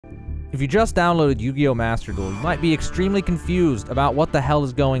If you just downloaded Yu-Gi-Oh! Master Duel, you might be extremely confused about what the hell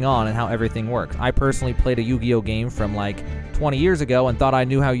is going on and how everything works. I personally played a Yu-Gi-Oh! Game from like 20 years ago and thought I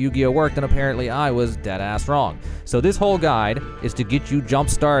knew how Yu-Gi-Oh! Worked, and apparently I was dead-ass wrong. So this whole guide is to get you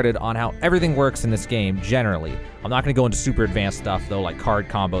jump-started on how everything works in this game, generally. I'm not going to go into super advanced stuff, though, like card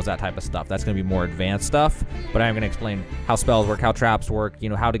combos, that type of stuff. That's going to be more advanced stuff, but I'm going to explain how spells work, how traps work, you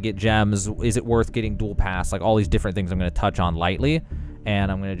know, how to get gems, is it worth getting Duel Pass, like all these different things I'm going to touch on lightly,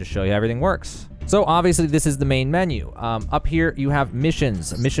 and I'm going to just show you how everything works. So obviously this is the main menu. Up here you have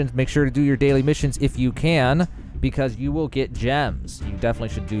missions. Missions, make sure to do your daily missions if you can, because you will get gems. You definitely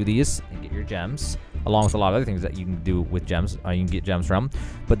should do these and get your gems, along with a lot of other things that you can do with gems, you can get gems from.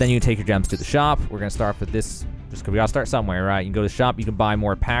 But then you take your gems to the shop. We're going to start with this, just because we got to start somewhere, right? You can go to the shop, you can buy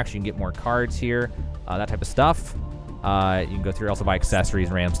more packs, you can get more cards here, that type of stuff. You can go through, also buy accessories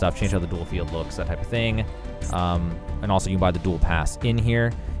and random stuff, change how the duel field looks, that type of thing. And also you can buy the Duel Pass in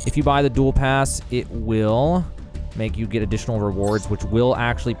here. If you buy the Duel Pass, it will make you get additional rewards, which will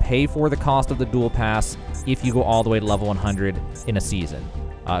actually pay for the cost of the Duel Pass if you go all the way to level 100 in a season.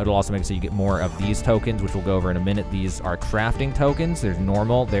 It'll also make it so you get more of these tokens, which we'll go over in a minute. These are crafting tokens. There's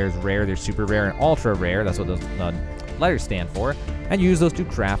normal, there's rare, there's super rare, and ultra rare. That's what those letters stand for. And use those to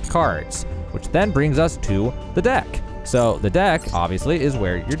craft cards, which then brings us to the deck. So the deck, obviously, is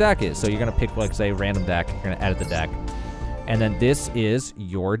where your deck is. So you're going to pick, like, say, a random deck. You're going to edit the deck. And then this is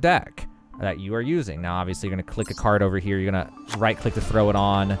your deck that you are using. Now, obviously, you're going to click a card over here. You're going to right-click to throw it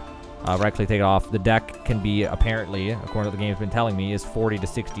on. Right-click, take it off. The deck can be, apparently, according to what the game's been telling me, is 40 to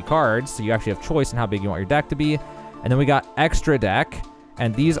 60 cards. So you actually have choice in how big you want your deck to be. And then we got extra deck.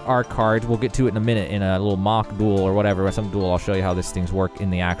 And these are cards. We'll get to it in a minute in a little mock duel or whatever. Some duel, I'll show you how these things work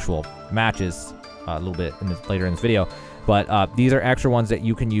in the actual matches a little bit later in this video. But these are extra ones that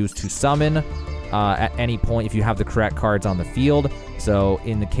you can use to summon at any point if you have the correct cards on the field. So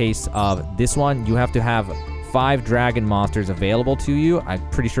in the case of this one, you have to have 5 dragon monsters available to you. I'm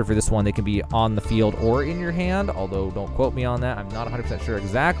pretty sure for this one they can be on the field or in your hand, although don't quote me on that. I'm not 100% sure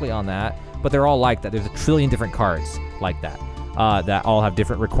exactly on that, but they're all like that. There's a trillion different cards like that that all have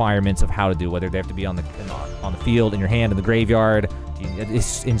different requirements of how to do, whether they have to be on the field, in your hand, in the graveyard.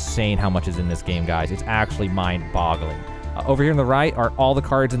 It's insane how much is in this game, guys. It's actually mind-boggling. Over here on the right are all the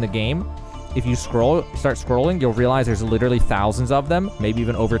cards in the game. If you start scrolling, you'll realize there's literally thousands of them, maybe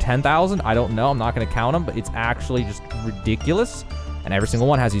even over 10,000. I don't know. I'm not going to count them, but it's actually just ridiculous. And every single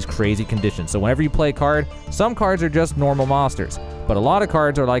one has these crazy conditions. So whenever you play a card, some cards are just normal monsters. But a lot of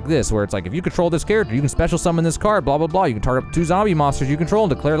cards are like this, where it's like, if you control this character, you can special summon this card, blah, blah, blah. You can target up 2 zombie monsters you control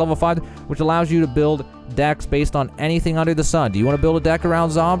and declare level 5, which allows you to build decks based on anything under the sun. Do you want to build a deck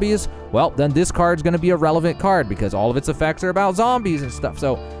around zombies? Well, then this card's going to be a relevant card because all of its effects are about zombies and stuff.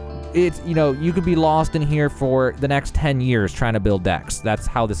 So it's, you know, you could be lost in here for the next 10 years trying to build decks. That's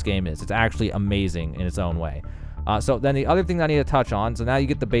how this game is. It's actually amazing in its own way. So then the other thing that I need to touch on, so now you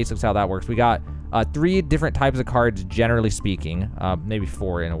get the basics how that works. We got 3 different types of cards, generally speaking, maybe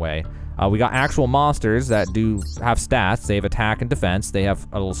 4 in a way. We got actual monsters that do have stats. They have attack and defense. They have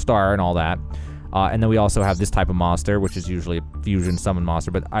a little star and all that. And then we also have this type of monster, which is usually a fusion summon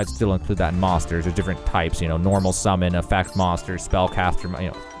monster, but I still include that in monsters. There's different types, you know, normal summon, effect monster, spellcaster, you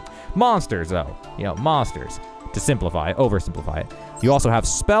know, monsters though, you know, monsters, to simplify, oversimplify it. You also have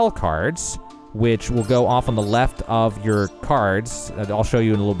spell cards, which will go off on the left of your cards. I'll show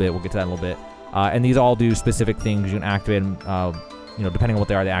you in a little bit. We'll get to that in a little bit. And these all do specific things. You can activate them, you know, depending on what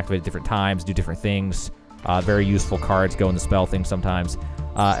they are, they activate at different times, do different things. Very useful cards go in the spell thing sometimes.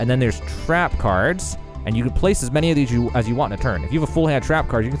 And then there's trap cards, and you can place as many of these as you want in a turn. If you have a full hand trap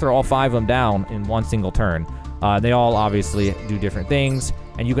card, you can throw all 5 of them down in one single turn. They all obviously do different things,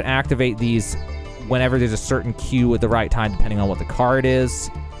 and you can activate these whenever there's a certain cue at the right time, depending on what the card is.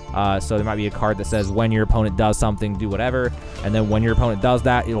 So there might be a card that says when your opponent does something, do whatever, and then when your opponent does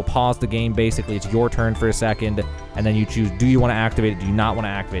that, it'll pause the game. Basically, it's your turn for a second, and then you choose, do you want to activate it, do you not want to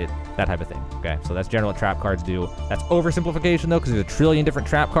activate it, that type of thing. Okay, so that's generally what trap cards do. That's oversimplification, though, because there's a trillion different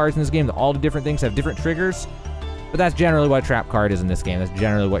trap cards in this game that all do different things, have different triggers, but that's generally what a trap card is in this game. That's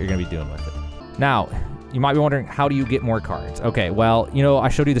generally what you're going to be doing with it. Now, you might be wondering, how do you get more cards? Okay, well, you know, I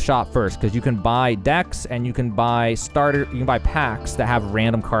showed you the shop first, because you can buy decks, and you can buy you can buy packs that have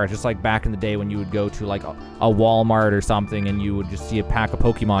random cards, just like back in the day when you would go to, like, a Walmart or something, and you would just see a pack of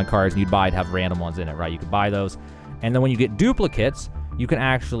Pokemon cards, and you'd buy it to have random ones in it, right? You could buy those. And then when you get duplicates, you can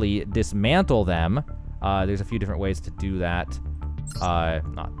actually dismantle them. There's a few different ways to do that.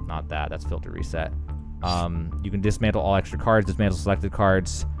 Not that, that's filter reset. You can dismantle all extra cards, dismantle selected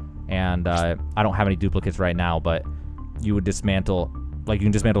cards, and I don't have any duplicates right now, but you would dismantle, like, you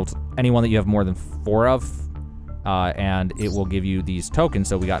can dismantle anyone that you have more than 4 of, and it will give you these tokens.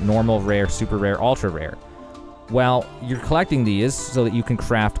 So we got normal, rare, super rare, ultra rare. Well, you're collecting these so that you can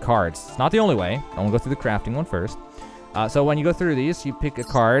craft cards. It's not the only way. I want to go through the crafting one first. So when you go through these, you pick a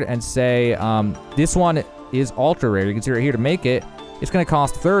card and say, this one is ultra rare. You can see right here, to make it, it's going to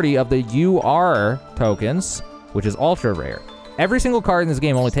cost 30 of the UR tokens, which is ultra rare. Every single card in this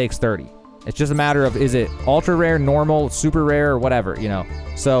game only takes 30. It's just a matter of, is it ultra rare, normal, super rare, or whatever, you know.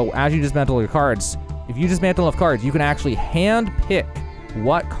 So as you dismantle your cards, if you dismantle enough cards, you can actually hand pick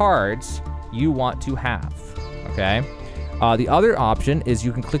what cards you want to have, okay? The other option is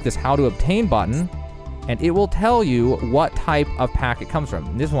you can click this How to Obtain button, and it will tell you what type of pack it comes from.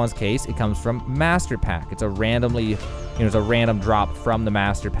 In this one's case, it comes from Master Pack. It's a randomly, you know, it's a random drop from the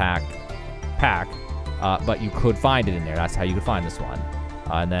Master Pack, but you could find it in there. That's how you could find this one.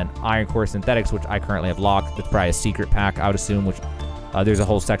 And then Iron Core Synthetics, which I currently have locked. That's probably a secret pack, I would assume, which there's a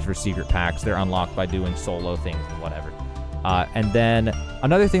whole section for secret packs. They're unlocked by doing solo things and whatever. And then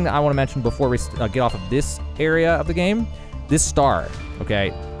another thing that I want to mention before we get off of this area of the game, this star,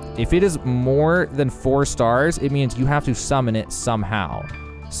 okay? If it is more than 4 stars, it means you have to summon it somehow.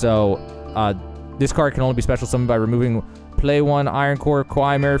 So this card can only be special summoned by removing play 1 Iron Core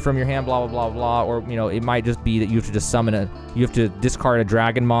Quimera from your hand, blah, blah, blah, blah. Or, you know, it might just be that you have to just summon it. You have to discard a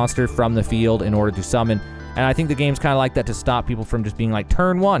dragon monster from the field in order to summon. And I think the game's kind of like that to stop people from just being like,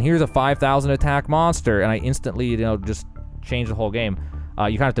 turn 1, here's a 5,000 attack monster. And I instantly, you know, just change the whole game. You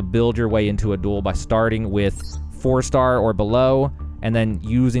kind of have to build your way into a duel by starting with 4-star or below, and then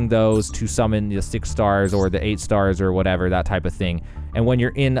using those to summon the 6 stars or the 8 stars or whatever, that type of thing. And when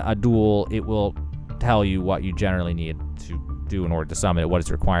you're in a duel, it will tell you what you generally need to do in order to summon it, what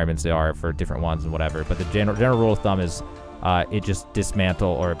its requirements are for different ones and whatever. But the general rule of thumb is it just dismantle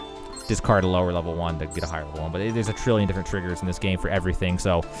or discard a lower level one to get a higher level one. But there's a trillion different triggers in this game for everything,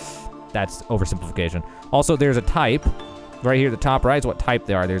 so that's oversimplification. Also, there's a type. Right here at the top right is what type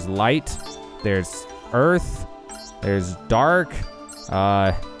they are. There's light, there's earth, there's dark,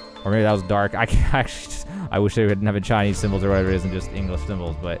 or maybe that was dark. I wish they would have Chinese symbols or whatever it is and just English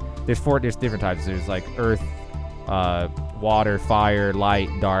symbols, but there's different types. There's like earth, water, fire, light,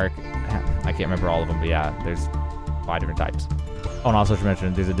 dark. I can't remember all of them, but yeah, there's 5 different types. Oh, and also to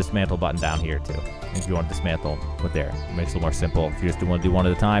mention, there's a dismantle button down here too. If you want to dismantle with there, it makes it a little more simple. If you just want to do one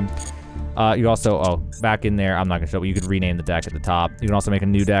at a time. You also, back in there, I'm not gonna show, but you could rename the deck at the top. You can also make a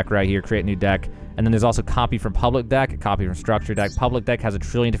new deck right here, create a new deck. And then there's also copy from public deck, copy from structure deck. Public deck has a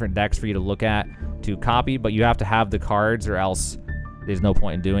trillion different decks for you to look at to copy, but you have to have the cards or else there's no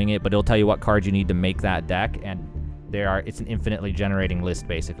point in doing it. But it'll tell you what cards you need to make that deck, and it's an infinitely generating list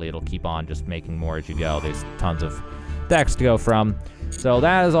basically. It'll keep on just making more as you go. There's tons of decks to go from. So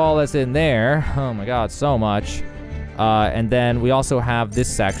that is all that's in there. Oh my god, so much. And then we also have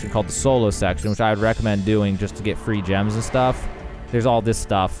this section called the solo section, which I would recommend doing just to get free gems and stuff. There's all this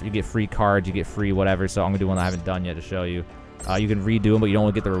stuff. You get free cards, you get free whatever, so I'm going to do one I haven't done yet to show you. You can redo them, but you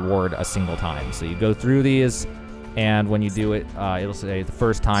only get the reward a single time. So you go through these, and when you do it, it'll say the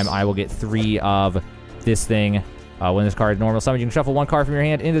first time I will get 3 of this thing. When this card is normal summon, you can shuffle 1 card from your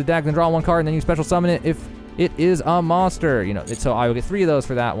hand into the deck, then draw 1 card, and then you special summon it if it is a monster. You know, so I will get 3 of those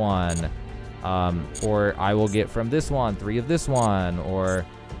for that one. Or I will get from this one 3 of this one, or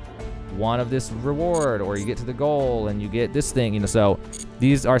 1 of this reward, or you get to the goal and you get this thing, you know. So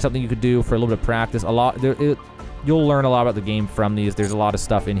these are something you could do for a little bit of practice. You'll learn a lot about the game from these. There's a lot of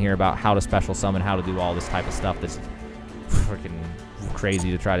stuff in here about how to special summon, how to do all this type of stuff that's freaking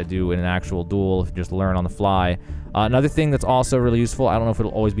crazy to try to do in an actual duel if you just learn on the fly. Another thing that's also really useful, I don't know if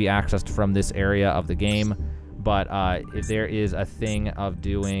it'll always be accessed from this area of the game, but if there is a thing of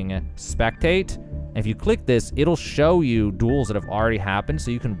doing spectate, and if you click this, it'll show you duels that have already happened, so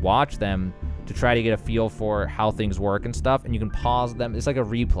you can watch them to try to get a feel for how things work and stuff, and you can pause them. It's like a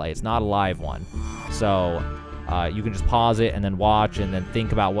replay. It's not a live one. So you can just pause it and then watch and then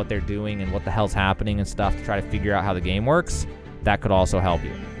think about what they're doing and what the hell's happening and stuff to try to figure out how the game works. That could also help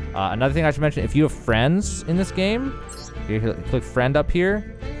you. Another thing I should mention, if you have friends in this game, you click friend up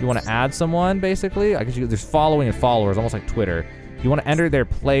here. You want to add someone, basically. I guess there's following and followers, almost like Twitter. You want to enter their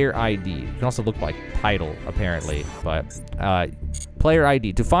player ID. You can also look like title, apparently, but player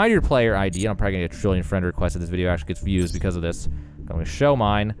ID. To find your player ID, and I'm probably going to get a trillion friend requests if this video actually gets views because of this. I'm going to show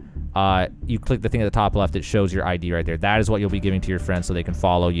mine. You click the thing at the top left, it shows your ID right there. That is what you'll be giving to your friends so they can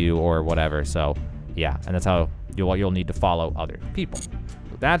follow you or whatever. So, yeah, and that's how you'll need to follow other people. So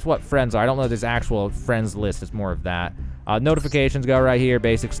that's what friends are. I don't know if there's actual friends list. It's more of that. Notifications go right here,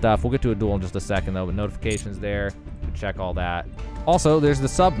 basic stuff. We'll get to a duel in just a second, though, but notifications there. You can check all that. Also, there's the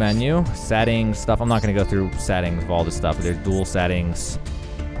sub menu, settings, stuff. I'm not going to go through settings of all this stuff, but there's dual settings,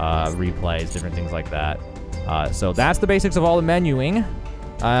 replays, different things like that. So that's the basics of all the menuing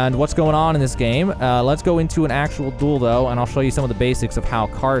and what's going on in this game. Let's go into an actual duel, though, and I'll show you some of the basics of how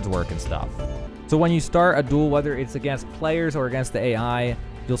cards work and stuff. So when you start a duel, whether it's against players or against the AI,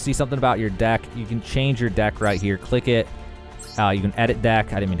 you'll see something about your deck. You can change your deck right here. Click it. You can edit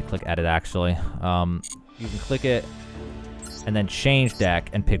deck. I didn't mean to click edit, actually. You can click it and then change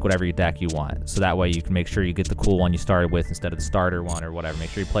deck and pick whatever your deck you want. So that way you can make sure you get the cool one you started with instead of the starter one or whatever. Make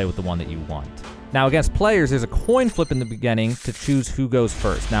sure you play with the one that you want. Now against players, there's a coin flip in the beginning to choose who goes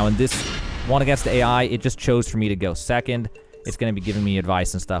first. Now in this one against the AI, it just chose for me to go second. It's going to be giving me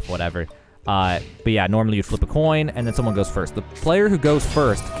advice and stuff, whatever. But yeah, normally you flip a coin and then someone goes first. The player who goes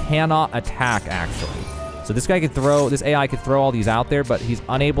first cannot attack, actually. So this AI could throw all these out there, but he's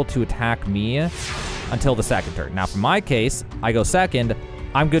unable to attack me until the second turn. Now, for my case, I go second.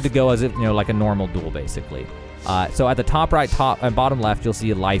 I'm good to go as if, like a normal duel, basically. So at the top right, top and bottom left, you'll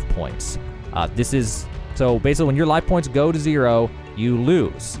see life points. So basically when your life points go to 0, you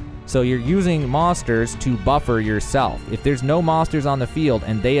lose. So you're using monsters to buffer yourself. If there's no monsters on the field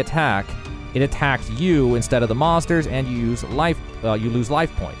and they attack, it attacks you instead of the monsters, and you lose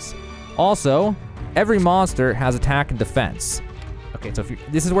life points. Also, every monster has attack and defense. Okay, so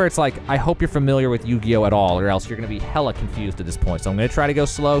this is where it's like, I hope you're familiar with Yu-Gi-Oh! At all, or else you're going to be hella confused at this point. So I'm going to try to go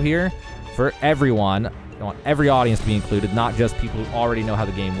slow here for everyone. I want every audience to be included, not just people who already know how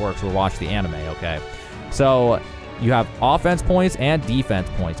the game works or watch the anime, okay? So you have offense points and defense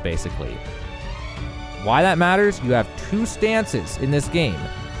points, basically. Why that matters? You have 2 stances in this game.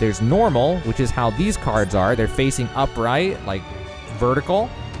 There's normal, which is how these cards are. They're facing upright, like vertical.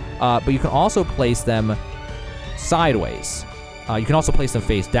 But you can also place them sideways. You can also place them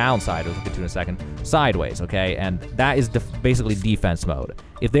face down sideways, we'll get to in a second. Sideways, okay? And that is basically defense mode.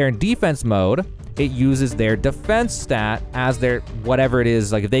 If they're in defense mode, it uses their defense stat as their whatever it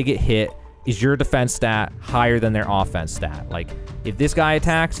is. Like if they get hit, is your defense stat higher than their offense stat? Like if this guy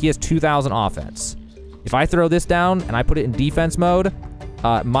attacks, he has 2,000 offense. If I throw this down and I put it in defense mode,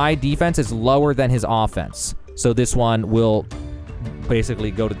 my defense is lower than his offense. So this one will basically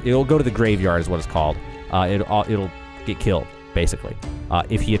it'll go to the graveyard is what it's called. It'll get killed, basically,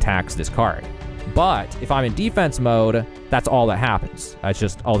 if he attacks this card. But if I'm in defense mode, that's all that happens. It's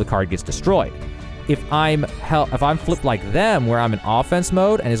just all the card gets destroyed. If I'm flipped like them, where I'm in offense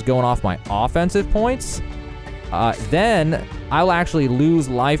mode and is going off my offensive points, then I'll actually lose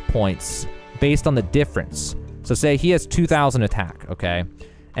life points based on the difference. So say he has 2,000 attack, okay?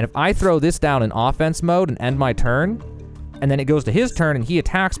 And if I throw this down in offense mode and end my turn, and then it goes to his turn and he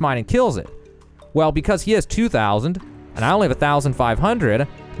attacks mine and kills it, well, because he has 2,000 and I only have 1,500,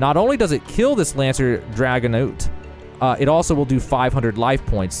 not only does it kill this Lancer Dragonoot, it also will do 500 life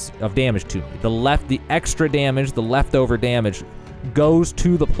points of damage to me. The extra damage, the leftover damage, goes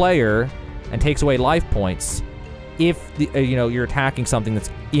to the player and takes away life points if you're attacking something that's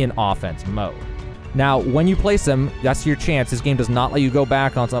in offense mode. Now, when you place them, that's your chance. This game does not let you go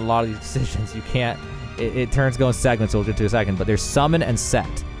back on a lot of these decisions. You can't. It turns go in segments, so we'll get to in a second. But there's summon and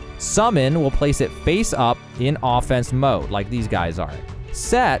set. Summon will place it face up in offense mode, like these guys are.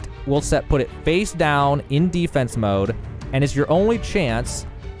 Set will put it face down in defense mode, and it's your only chance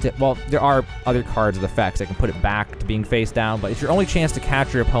to, well, there are other cards with effects that can put it back to being face down, but it's your only chance to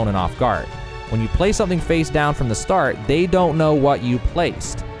catch your opponent off guard. When you play something face down from the start, they don't know what you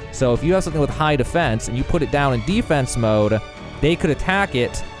placed. So if you have something with high defense and you put it down in defense mode, they could attack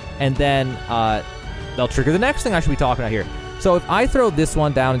it, and then they'll trigger the next thing I should be talking about here. So if I throw this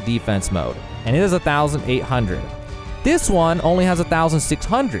one down in defense mode, and it is 1,800, this one only has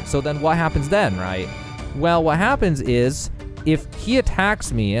 1,600, so then what happens then, right? Well, what happens is, if he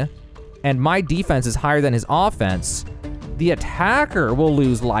attacks me, and my defense is higher than his offense, the attacker will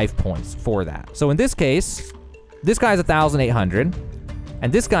lose life points for that. So in this case, this guy's 1,800,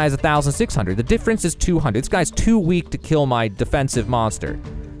 and this guy's 1,600. The difference is 200. This guy's too weak to kill my defensive monster.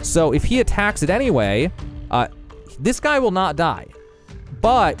 So if he attacks it anyway, this guy will not die.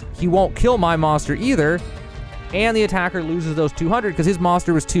 But he won't kill my monster either, and the attacker loses those 200 because his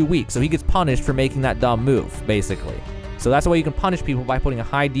monster was too weak. So he gets punished for making that dumb move, basically. So that's the way you can punish people, by putting a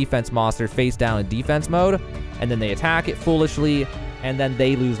high defense monster face down in defense mode, and then they attack it foolishly, and then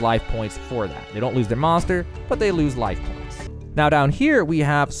they lose life points for that. They don't lose their monster, but they lose life points. Now down here, we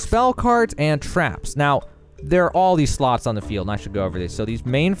have spell cards and traps. Now, there are all these slots on the field, and I should go over this. So these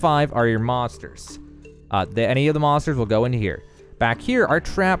main 5 are your monsters. Any of the monsters will go into here. Back here are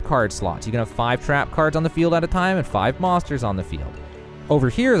trap card slots. You can have 5 trap cards on the field at a time and 5 monsters on the field. Over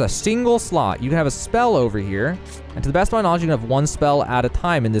here is a single slot. You can have a spell over here, and to the best of my knowledge, you can have 1 spell at a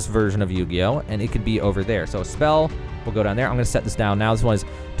time in this version of Yu-Gi-Oh!, and it could be over there. So a spell We'll go down there. I'm going to set this down now. This one is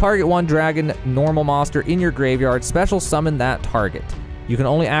target 1 dragon normal monster in your graveyard. Special summon that target. You can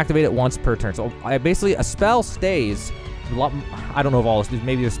only activate it once per turn. So basically a spell stays. I don't know if all this,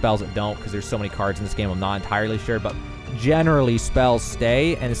 maybe there's spells that don't because there's so many cards in this game. I'm not entirely sure, but generally spells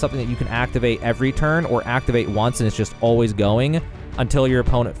stay, and it's something that you can activate every turn or activate once, and it's just always going until your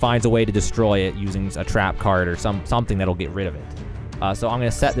opponent finds a way to destroy it using a trap card or something that'll get rid of it. So I'm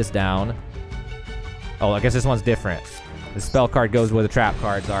going to set this down. Oh, I guess this one's different. The spell card goes where the trap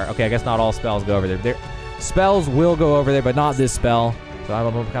cards are. Okay, I guess not all spells go over there. Spells will go over there, but not this spell. So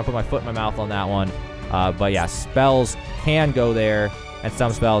I'm going to put my foot in my mouth on that one. But yeah, spells can go there, and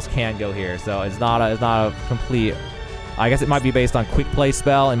some spells can go here. So it's not a complete... I guess it might be based on quick play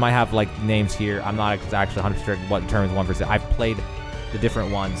spell. It might have like names here. I'm not actually 100% sure what determines 1%. I've played the different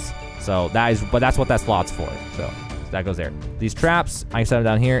ones, so but that's what that slot's for. So that goes there. These traps, I can set them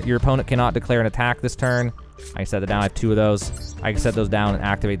down here. Your opponent cannot declare an attack this turn. I can set it down. I have 2 of those. I can set those down and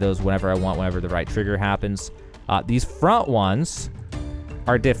activate those whenever I want, whenever the right trigger happens. These front ones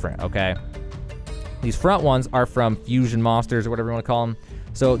are different, okay? These front ones are from fusion monsters or whatever you want to call them.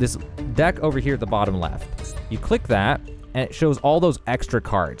 So this deck over here at the bottom left, you click that, and it shows all those extra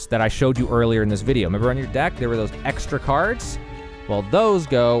cards that I showed you earlier in this video. Remember on your deck, there were those extra cards? Well, those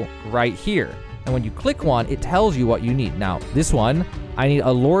go right here. And when you click one, it tells you what you need. Now, this one, I need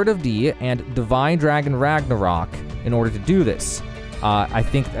a Lord of D and Divine Dragon Ragnarok in order to do this. I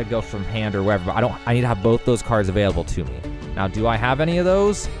think that goes from hand or wherever, but I need to have both those cards available to me. Now, do I have any of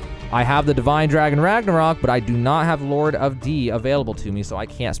those? I have the Divine Dragon Ragnarok, but I do not have Lord of D available to me, so I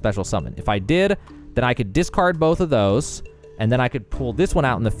can't special summon. If I did, then I could discard both of those, and then I could pull this one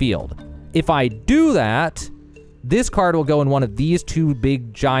out in the field. If I do that, this card will go in one of these 2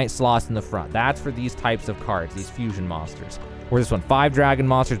 big giant slots in the front. That's for these types of cards, these fusion monsters. Or this one, 5 dragon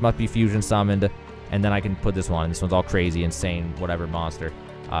monsters must be fusion summoned, and then I can put this one. This one's all crazy, insane, whatever monster.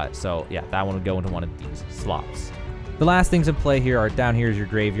 So yeah, that one would go into one of these slots. The last things in play here are down here is your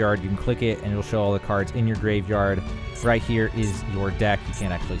graveyard. You can click it and it'll show all the cards in your graveyard. Right here is your deck. You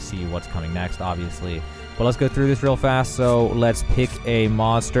can't actually see what's coming next, obviously. But let's go through this real fast. So let's pick a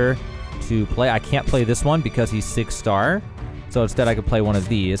monster to play. I can't play this one because he's 6-star. So instead I could play one of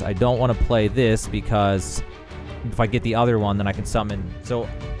these. I don't want to play this because if I get the other one, then I can summon. So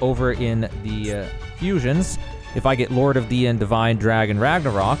over in the fusions, if I get Lord of D and Divine Dragon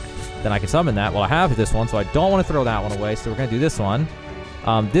Ragnarok, then I can summon that. Well, I have this one, so I don't want to throw that one away, so we're going to do this one.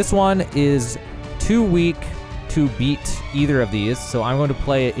 This one is too weak to beat either of these, so I'm going to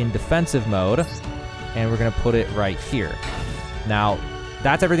play it in defensive mode, and we're going to put it right here. Now,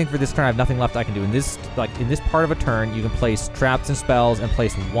 that's everything for this turn. I have nothing left I can do. In this part of a turn, you can place traps and spells and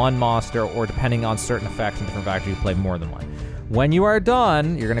place 1 monster, or depending on certain effects and different factors, you can play more than 1. When you are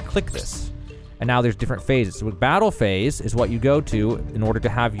done, you're going to click this. And now there's different phases. So battle phase is what you go to in order to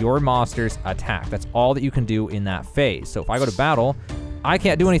have your monsters attack. That's all that you can do in that phase. So if I go to battle, I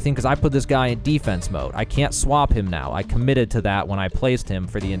can't do anything because I put this guy in defense mode. I can't swap him now. I committed to that when I placed him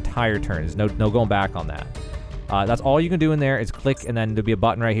for the entire turn. There's no going back on that. That's all you can do in there is click, and then there'll be a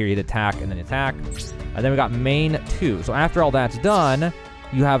button right here. You hit attack, and then attack. And then we got main 2. So after all that's done,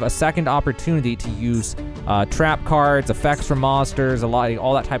 you have a second opportunity to use trap cards, effects from monsters,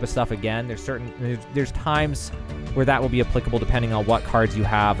 all that type of stuff again. There's times where that will be applicable depending on what cards you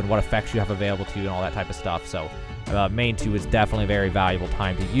have and what effects you have available to you and all that type of stuff. So main 2 is definitely a very valuable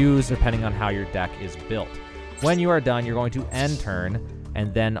time to use depending on how your deck is built. When you are done, you're going to end turn,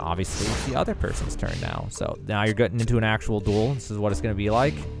 and then obviously it's the other person's turn now. So now you're getting into an actual duel. This is what it's going to be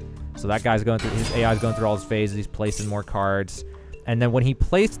like. So that guy's going through, his AI is going through all his phases. He's placing more cards. And then when he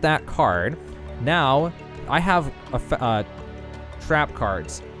placed that card, now I have trap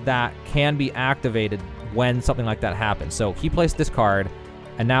cards that can be activated when something like that happens. So he placed this card,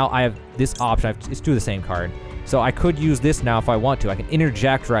 and now I have this option. It's 2 of the same card. So I could use this now if I want to. I can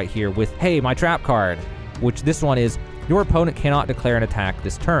interject right here with, hey, my trap card, which this one is, your opponent cannot declare an attack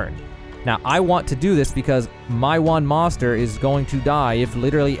this turn. Now, I want to do this because my 1 monster is going to die if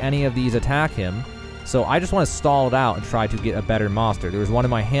literally any of these attack him. So I just want to stall it out and try to get a better monster. There was one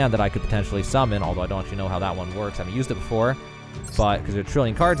in my hand that I could potentially summon, although I don't actually know how that one works. I haven't used it before, but because there are a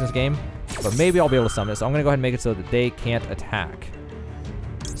trillion cards in this game, but maybe I'll be able to summon it. So I'm going to go ahead and make it so that they can't attack.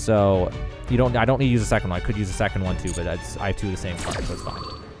 So I don't need to use a second one. I could use a second one too, but I have 2 of the same cards, so it's fine.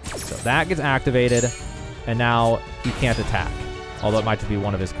 So that gets activated, and now he can't attack. Although it might just be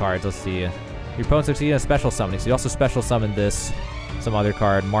one of his cards. Let's see. Your opponent succeeded in a special summoning. So you also special summoned this, some other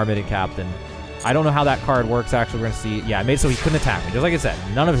card, Marmoted Captain. I don't know how that card works, actually. We're going to see. Yeah, I made it so he couldn't attack me. Just like I said,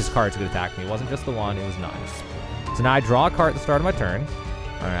 none of his cards could attack me. It wasn't just the one, it was 9. So now I draw a card at the start of my turn.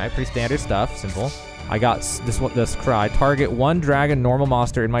 All right, pretty standard stuff, simple. I got this cry. Target 1 dragon normal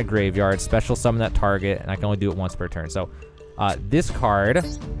monster in my graveyard. Special summon that target, and I can only do it once per turn. So this card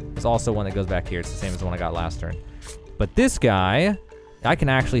is also one that goes back here. It's the same as the one I got last turn. But this guy, I can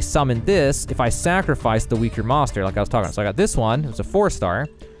actually summon this if I sacrifice the weaker monster, like I was talking about. So I got this one. It's a 4-star.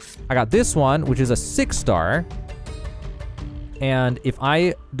 I got this one, which is a 6-star. And if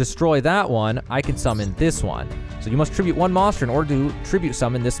I destroy that one, I can summon this one. So you must tribute 1 monster in order to tribute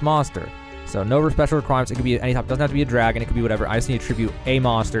summon this monster. So no special requirements. It could be any type. It doesn't have to be a dragon. It could be whatever. I just need to tribute a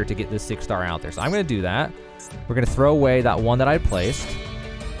monster to get this 6-star out there. So I'm going to do that. We're going to throw away that one that I placed.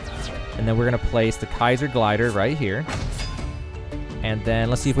 And then we're going to place the Kaiser Glider right here. And then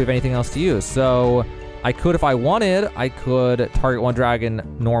let's see if we have anything else to use. So I could, if I wanted, I could target 1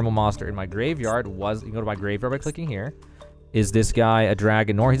 dragon normal monster in my graveyard. You can go to my graveyard by clicking here. Is this guy a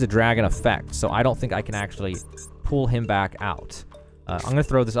dragon? Nor he's a dragon effect. So I don't think I can actually pull him back out. I'm going to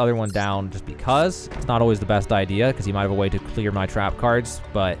throw this other one down just because. It's not always the best idea because he might have a way to clear my trap cards.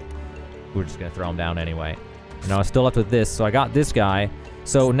 But we're just going to throw him down anyway. And I'm still left with this. So I got this guy.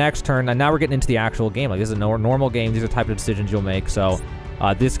 So next turn, and now we're getting into the actual game. Like, this is a normal game. These are the type of decisions you'll make. So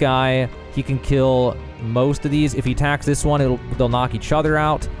this guy, he can kill most of these. If he attacks this one, they'll knock each other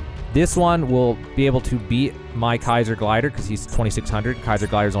out. This one will be able to beat my Kaiser Glider because he's 2,600. Kaiser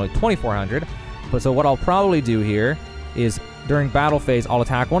Glider is only 2,400. But so what I'll probably do here is during battle phase, I'll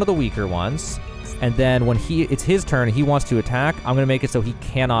attack one of the weaker ones. And then when it's his turn and he wants to attack, I'm going to make it so he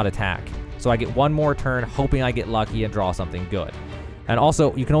cannot attack. So I get one more turn, hoping I get lucky and draw something good. And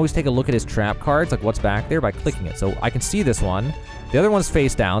also, you can always take a look at his trap cards, like what's back there, by clicking it. So I can see this one. The other one's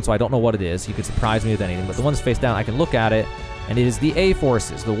face down, so I don't know what it is. He could surprise me with anything. But the one that's face down, I can look at it. And it is the A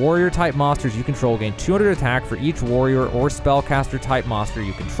forces. The warrior-type monsters you control gain 200 attack for each warrior or spellcaster-type monster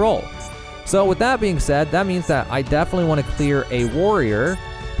you control. So with that being said, that means that I definitely want to clear a warrior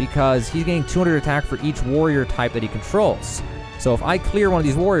because he's getting 200 attack for each warrior type that he controls. So if I clear one of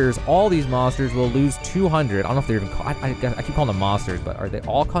these warriors, all these monsters will lose 200. I don't know if they're even called, I keep calling them monsters, but are they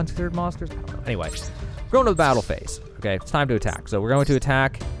all considered monsters? I don't know. Anyway, we're going to the battle phase. Okay, it's time to attack. So we're going to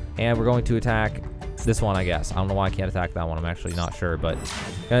attack, and we're going to attack this one, I guess. I don't know why I can't attack that one. I'm actually not sure, but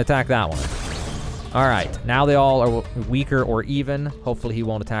gonna attack that one. All right, now they all are weaker or even. Hopefully he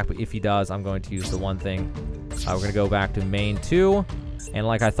won't attack, but if he does, I'm going to use the one thing. We're gonna go back to main 2, and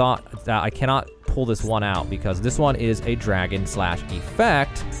like I thought, I cannot pull this one out because this one is a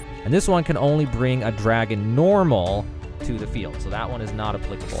dragon/effect, and this one can only bring a dragon normal to the field, so that one is not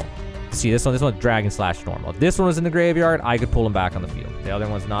applicable. See, this one's dragon/normal. If this one was in the graveyard, I could pull him back on the field. The other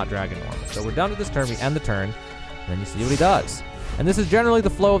one's not dragon normal. So we're done with this turn. We end the turn, and then you see what he does. And this is generally the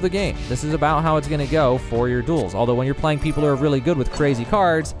flow of the game. This is about how it's going to go for your duels. Although when you're playing people who are really good with crazy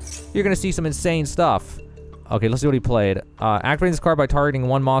cards, you're going to see some insane stuff. Okay, let's see what he played. Activating this card by targeting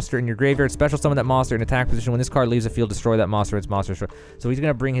 1 monster in your graveyard. Special summon that monster in attack position. When this card leaves the field, destroy that monster. Its monster destroy. So he's going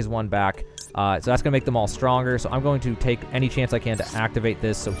to bring his one back. So that's going to make them all stronger. So I'm going to take any chance I can to activate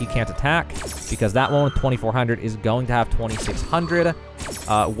this so he can't attack. Because that one with 2,400 is going to have 2,600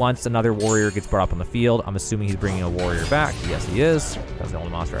 once another warrior gets brought up on the field. I'm assuming he's bringing a warrior back. Yes, he is. That's the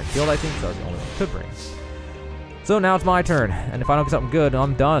only monster I killed, I think. So that's the only one I could bring. So now it's my turn, and if I don't get something good,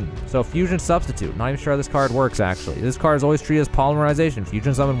 I'm done. So Fusion Substitute. Not even sure how this card works, actually. This card is always treated as polymerization.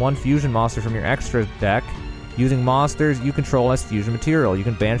 Fusion summon 1 fusion monster from your extra deck using monsters you control as fusion material. You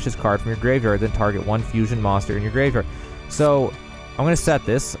can banish this card from your graveyard, then target 1 fusion monster in your graveyard. So I'm going to set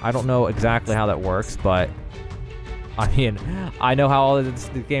this. I don't know exactly how that works, but I mean, I know how all this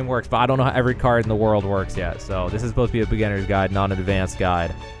game works, but I don't know how every card in the world works yet. So this is supposed to be a beginner's guide, not an advanced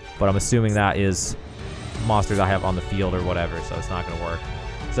guide. But I'm assuming that is monsters I have on the field or whatever, so it's not going to work.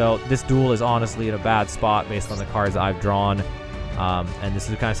 So this duel is honestly in a bad spot based on the cards that I've drawn, and this is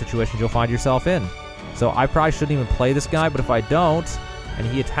the kind of situation you'll find yourself in. So I probably shouldn't even play this guy, but if I don't, and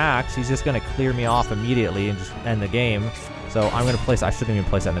he attacks, he's just going to clear me off immediately and just end the game. So I'm going to place, I shouldn't even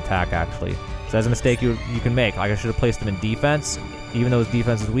place that in attack, actually. So that's a mistake you can make. Like, I should have placed him in defense, even though his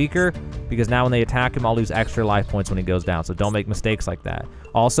defense is weaker, because now when they attack him, I'll lose extra life points when he goes down. So don't make mistakes like that.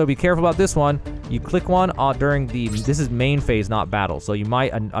 Also, be careful about this one. You click one during this is main phase, not battle. So you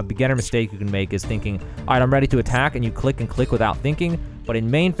might, a beginner mistake you can make is thinking, all right, I'm ready to attack, and you click and click without thinking. But in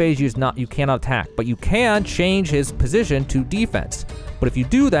main phase, you cannot attack. But you can change his position to defense. But if you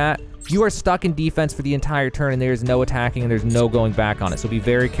do that, you are stuck in defense for the entire turn, and there's no attacking, and there's no going back on it. So be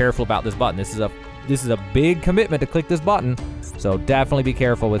very careful about this button. This is a big commitment to click this button. So definitely be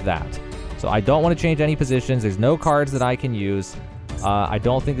careful with that. So I don't want to change any positions. There's no cards that I can use. I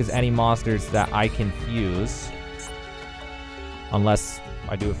don't think there's any monsters that I can fuse. Unless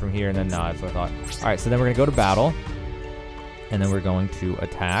I do it from here, and then no, that's what I thought. All right, so then we're going to go to battle. And then we're going to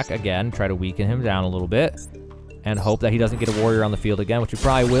attack again, try to weaken him down a little bit, and hope that he doesn't get a warrior on the field again, which he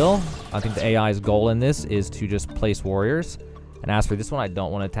probably will. I think the AI's goal in this is to just place warriors. And as for this one, I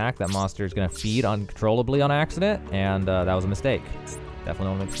don't want to attack. That monster is going to feed uncontrollably on accident, and that was a mistake. Definitely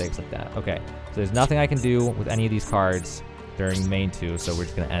don't make mistakes like that. Okay, so there's nothing I can do with any of these cards during main 2, so we're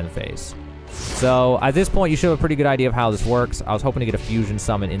just going to end phase. So at this point, you should have a pretty good idea of how this works. I was hoping to get a fusion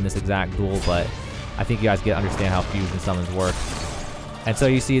summon in this exact duel, but I think you guys get to understand how fusion summons work. And so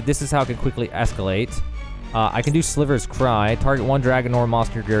you see, this is how it can quickly escalate. I can do Sliver's Cry. Target 1 Dragon or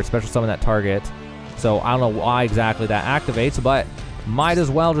Monster Gear, special summon that target. So I don't know why exactly that activates, but might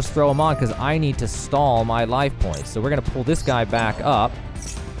as well just throw him on because I need to stall my life points. So we're going to pull this guy back up.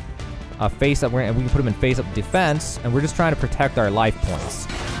 Face up, and we can put him in face up defense, and we're just trying to protect our life points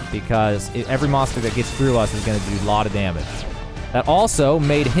because every monster that gets through us is going to do a lot of damage. That also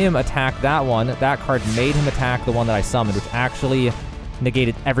made him attack that one. That card made him attack the one that I summoned, which actually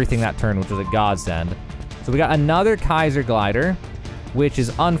negated everything that turn, which was a godsend. So we got another Kaiser Glider, which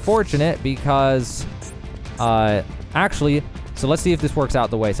is unfortunate because, actually, so let's see if this works out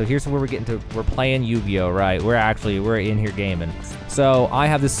the way. So here's where we're getting to, we're playing Yu-Gi-Oh, right? We're in here gaming. So I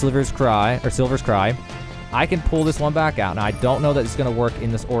have this Silver's Cry. I can pull this one back out. Now, I don't know that it's going to work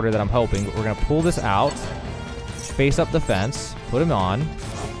in this order that I'm hoping, but we're going to pull this out, face up defense, put him on.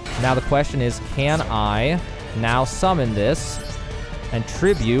 Now the question is, can I now summon this and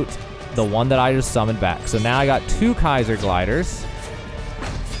tribute the one that I just summoned back? So now I got 2 Kaiser Gliders.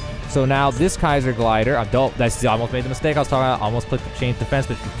 So now this Kaiser Glider, I almost made the mistake I was talking about. I almost clicked the change defense,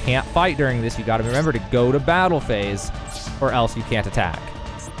 but you can't fight during this. You got to remember to go to battle phase, or else you can't attack.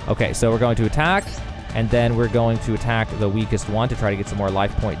 Okay, so we're going to attack, and then we're going to attack the weakest one to try to get some more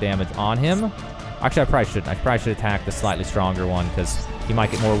life point damage on him. Actually, I probably shouldn't. I probably should attack the slightly stronger one because he might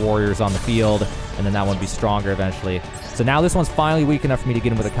get more warriors on the field, and then that one will be stronger eventually. So now this one's finally weak enough for me to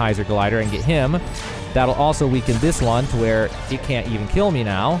get him with a Kaiser Glider and get him. That'll also weaken this one to where it can't even kill me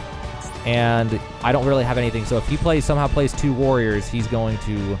now. And I don't really have anything. So if he somehow plays 2 warriors, he's going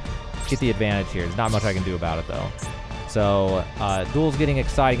to get the advantage here. There's not much I can do about it, though. So duel's getting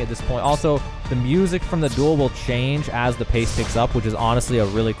exciting at this point. Also, the music from the duel will change as the pace picks up, which is honestly a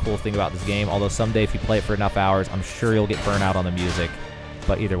really cool thing about this game. Although someday if you play it for enough hours, I'm sure you'll get burnt out on the music.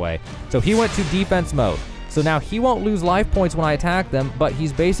 But either way. So he went to defense mode. So now he won't lose life points when I attack them, but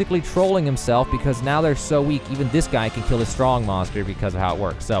he's basically trolling himself because now they're so weak, even this guy can kill a strong monster because of how it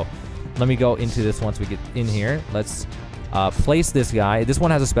works. So let me go into this once we get in here. Let's place this guy. This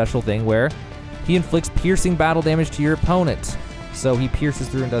one has a special thing where he inflicts piercing battle damage to your opponent. So he pierces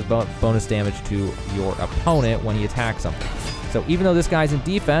through and does bonus damage to your opponent when he attacks something. So even though this guy's in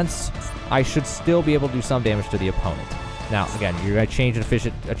defense, I should still be able to do some damage to the opponent. Now, again, you're going to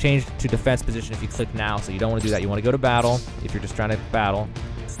change to defense position if you click now, so you don't want to do that. You want to go to battle if you're just trying to battle.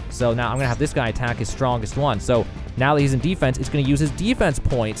 So now I'm going to have this guy attack his strongest one. So now that he's in defense, it's going to use his defense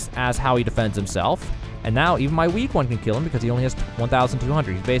points as how he defends himself. And now even my weak one can kill him because he only has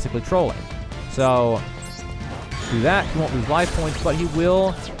 1,200. He's basically trolling. So do that. He won't lose life points, but he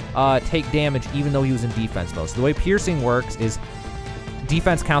will take damage even though he was in defense mode. So the way piercing works is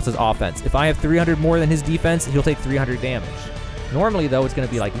defense counts as offense. If I have 300 more than his defense, he'll take 300 damage. Normally, though, it's going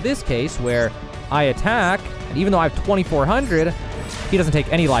to be like this case where I attack, and even though I have 2,400, he doesn't take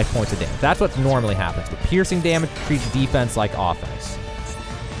any life points of damage. That's what normally happens. But piercing damage treats defense like offense.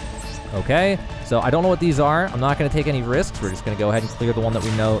 Okay, so I don't know what these are. I'm not going to take any risks. We're just going to go ahead and clear the one that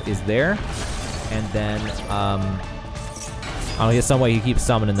we know is there. And then, I don't know, there's some way he keeps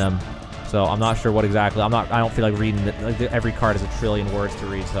summoning them. So I'm not sure what exactly. I don't feel like reading it. Like, every card has a trillion words to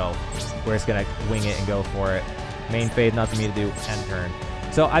read, so we're just gonna wing it and go for it. Main phase, nothing for me to do. End turn.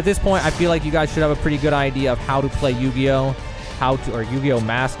 So at this point, I feel like you guys should have a pretty good idea of how to play Yu-Gi-Oh, or Yu-Gi-Oh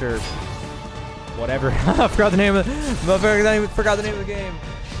Master, whatever. I forgot the name of the game.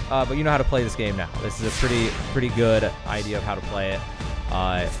 But you know how to play this game now. This is a pretty good idea of how to play it.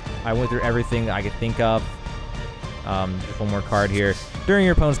 I went through everything I could think of. Just one more card here. During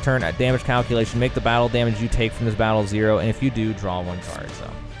your opponent's turn, at damage calculation, make the battle damage you take from this battle 0, and if you do, draw 1 card.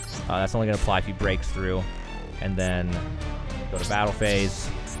 So that's only going to apply if he breaks through. And then go to battle phase,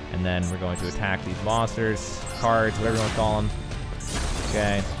 and then we're going to attack these monsters, cards, whatever you want to call them.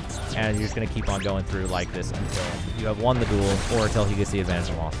 Okay, and you're just going to keep on going through like this until you have won the duel, or until he gets the advantage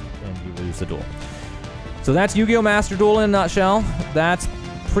and lost, and you lose the duel. So that's Yu-Gi-Oh! Master Duel in a nutshell. That's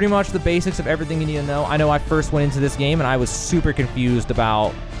pretty much the basics of everything you need to know. I know I first went into this game and I was super confused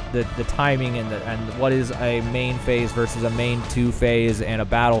about the timing and what is a main phase versus a main 2 phase and a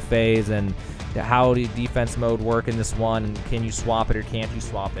battle phase, and how did defense mode work in this one, and can you swap it or can't you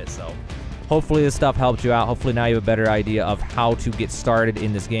swap it. So hopefully this stuff helped you out. Hopefully now you have a better idea of how to get started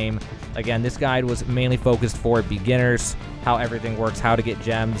in this game. Again, this guide was mainly focused for beginners, how everything works, how to get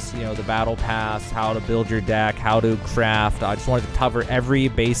gems, you know, the battle pass, how to build your deck, how to craft. I just wanted to cover every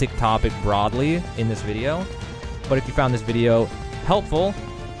basic topic broadly in this video. But if you found this video helpful,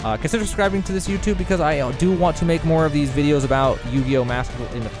 consider subscribing to this YouTube, because I do want to make more of these videos about Yu-Gi-Oh! Master Duel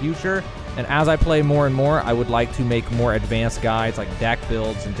in the future. And as I play more and more, I would like to make more advanced guides like deck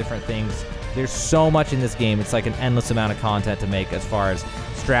builds and different things. There's so much in this game. It's like an endless amount of content to make as far as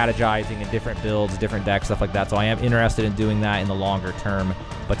strategizing and different builds, different decks, stuff like that. So I am interested in doing that in the longer term.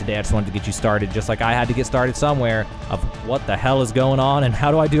 But today I just wanted to get you started, just like I had to get started somewhere, of what the hell is going on and how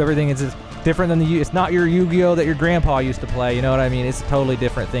do I do everything. It's just different than it's not your Yu-Gi-Oh! That your grandpa used to play, you know what I mean? It's a totally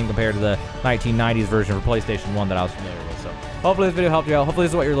different thing compared to the 1990s version of PlayStation 1 that I was familiar with. So hopefully this video helped you out. Hopefully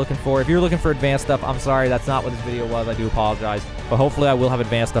this is what you're looking for. If you're looking for advanced stuff, I'm sorry, that's not what this video was. I do apologize. But hopefully I will have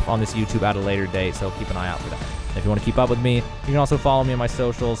advanced stuff on this YouTube at a later date, so keep an eye out for that. If you want to keep up with me, you can also follow me on my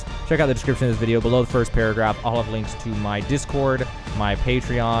socials. Check out the description of this video. Below the first paragraph, I'll have links to my Discord, my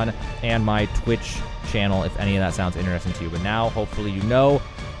Patreon, and my Twitch channel if any of that sounds interesting to you. But now, hopefully you know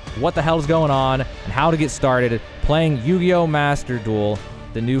what the hell is going on and how to get started playing Yu-Gi-Oh! Master Duel,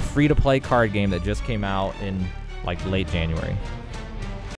 the new free-to-play card game that just came out in like late January.